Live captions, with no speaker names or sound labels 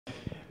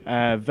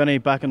Vinny,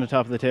 back on the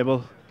top of the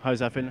table. How's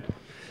that feeling?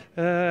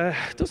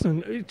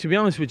 Doesn't, to be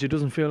honest with you, it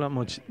doesn't feel that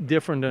much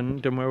different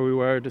than where we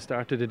were at the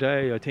start of the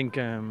day. I think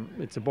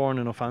it's a boring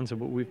enough answer,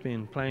 but we've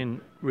been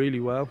playing really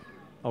well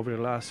over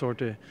the last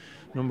sort of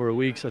number of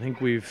weeks. I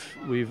think we've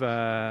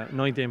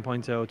 19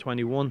 points out of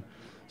 21,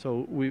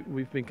 so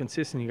we've been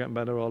consistently getting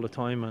better all the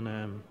time,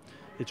 and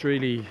it's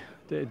really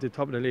the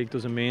top of the league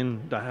doesn't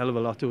mean that hell of a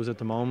lot to us at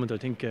the moment. I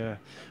think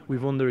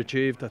we've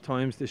underachieved at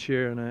times this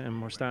year,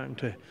 and we're starting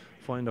to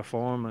find our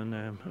form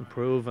and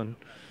improve, and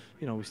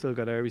you know, we still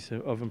got areas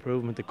of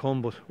improvement to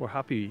come, but we're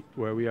happy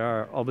where we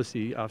are,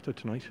 obviously, after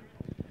tonight.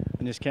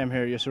 And you came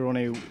here, you're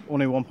only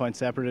 1 point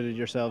separated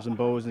yourselves and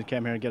Bows, and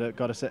came here and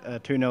got a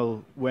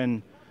 2-0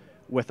 win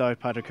without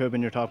Patrick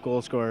Cuban, your top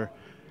goal scorer.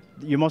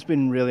 You must have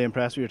been really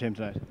impressed with your team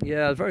tonight.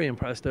 Yeah, I was very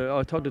impressed.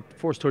 I thought the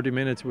first 30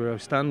 minutes were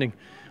outstanding.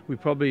 We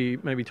probably,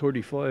 maybe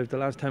 35, the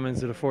last 10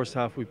 minutes of the first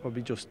half, we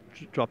probably just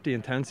dropped the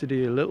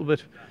intensity a little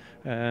bit.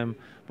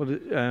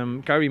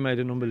 But Gary made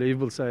an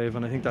unbelievable save,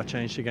 and I think that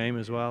changed the game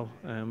as well.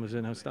 It was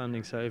an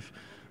outstanding save.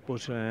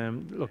 But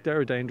look,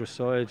 they're a dangerous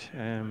side. They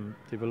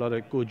have a lot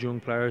of good young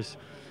players.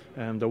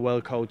 They're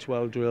well coached,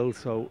 well drilled.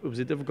 So it was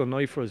a difficult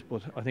night for us,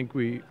 but I think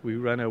we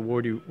ran out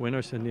worthy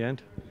winners in the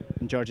end.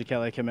 And Georgie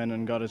Kelly came in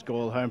and got his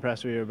goal. How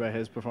impressed were you by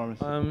his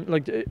performance?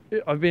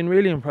 I've been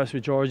really impressed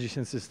with Georgie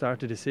since the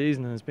start of the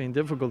season, and it's been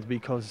difficult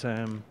because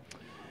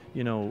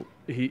you know,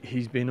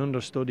 he's been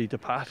understudy to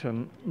Pat,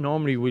 and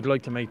normally we'd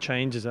like to make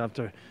changes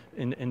after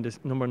in the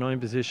number 9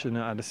 position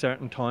at a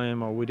certain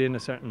time or within a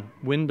certain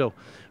window,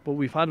 but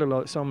we've had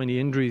so many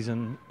injuries,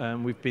 and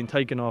we've been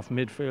taking off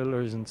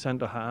midfielders and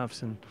centre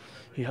halves, and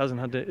he hasn't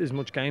had as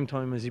much game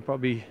time as he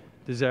probably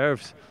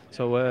deserves.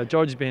 So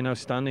George's been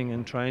outstanding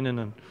in training,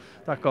 and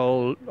that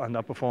goal and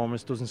that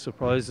performance doesn't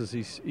surprise us.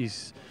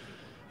 He's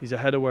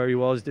ahead of where he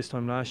was this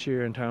time last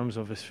year in terms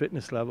of his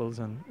fitness levels,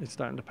 and it's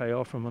starting to pay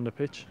off for him on the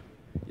pitch.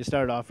 You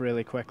started off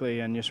really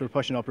quickly and you're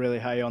pushing up really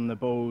high on the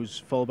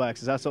Bows fullbacks.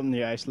 Is that something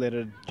you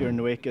isolated during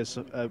the week as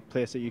a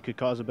place that you could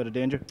cause a bit of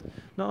danger?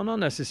 No, not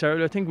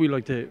necessarily. I think we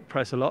like to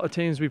press a lot of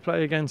teams we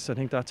play against. I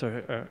think that's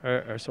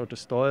our sort of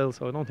style.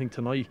 So I don't think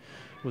tonight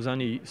was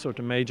any sort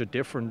of major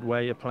different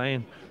way of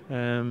playing.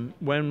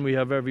 When we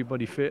have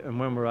everybody fit and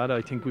when we're at it,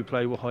 I think we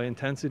play with high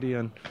intensity,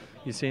 and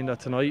you've seen that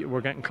tonight. We're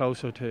getting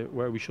closer to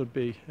where we should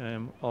be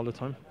all the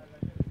time.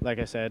 Like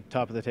I said,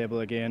 top of the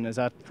table again. Is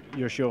that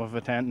your show of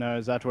intent now?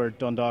 Is that where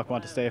Dundalk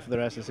want to stay for the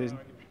rest of the season?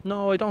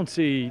 No, I don't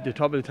see the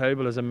top of the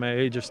table as a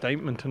major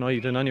statement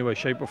tonight in any way,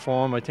 shape or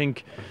form. I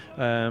think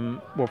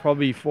we're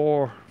probably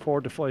 4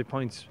 to 5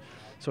 points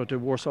sort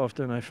of worse off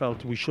than I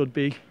felt we should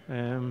be.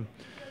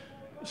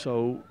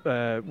 So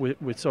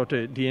with sort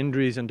of the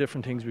injuries and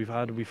different things we've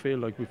had, we feel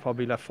like we've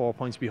probably left 4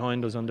 points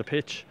behind us on the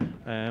pitch.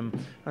 And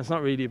it's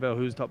not really about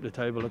who's top of the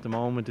table at the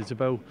moment. It's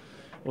about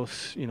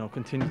us, you know,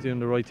 continue doing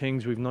the right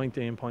things. We've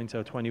 19 points out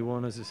of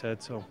 21, as I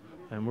said, so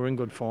we're in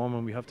good form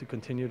and we have to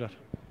continue that.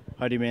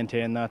 How do you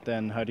maintain that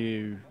then? How do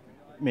you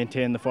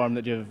maintain the form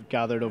that you've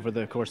gathered over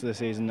the course of the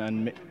season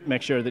and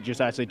make sure that you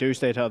actually do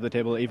stay top of the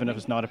table even if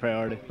it's not a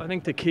priority? I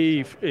think the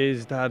key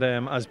is that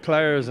as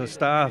players, as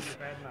staff,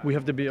 we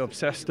have to be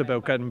obsessed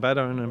about getting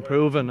better and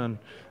improving,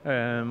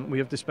 and we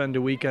have to spend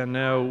the weekend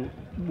now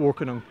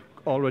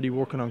already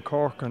working on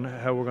Cork and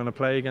how we're going to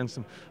play against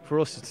them. For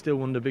us, it's still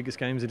one of the biggest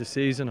games of the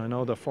season. I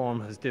know their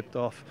form has dipped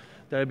off.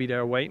 They'll be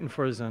there waiting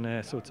for us, and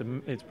so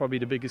it's probably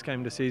the biggest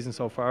game of the season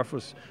so far for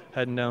us,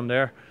 heading down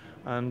there.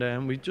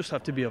 And we just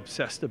have to be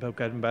obsessed about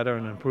getting better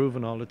and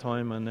improving all the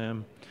time,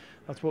 and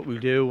that's what we'll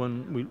do,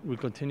 and we'll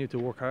continue to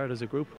work hard as a group.